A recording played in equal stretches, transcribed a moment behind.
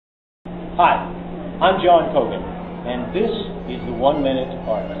Hi, I'm John Kogan, and this is the 1 Minute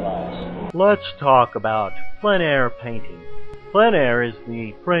Art Class. Let's talk about plein air painting. Plein air is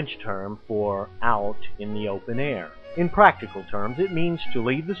the French term for out in the open air. In practical terms, it means to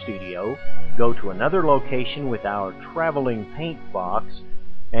leave the studio, go to another location with our traveling paint box,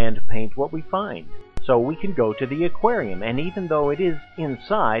 and paint what we find. So we can go to the aquarium, and even though it is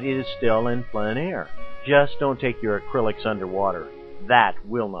inside, it is still in plein air. Just don't take your acrylics underwater. That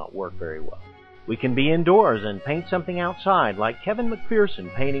will not work very well. We can be indoors and paint something outside, like Kevin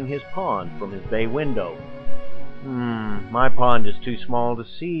McPherson painting his pond from his bay window. My pond is too small to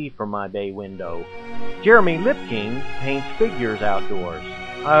see from my bay window. Jeremy Lipking paints figures outdoors.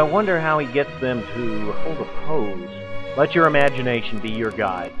 I wonder how he gets them to hold a pose. Let your imagination be your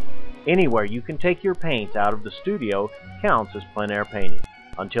guide. Anywhere you can take your paints out of the studio counts as plein air painting.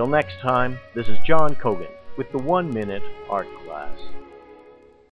 Until next time, this is John Kogan with the 1 Minute Art Class.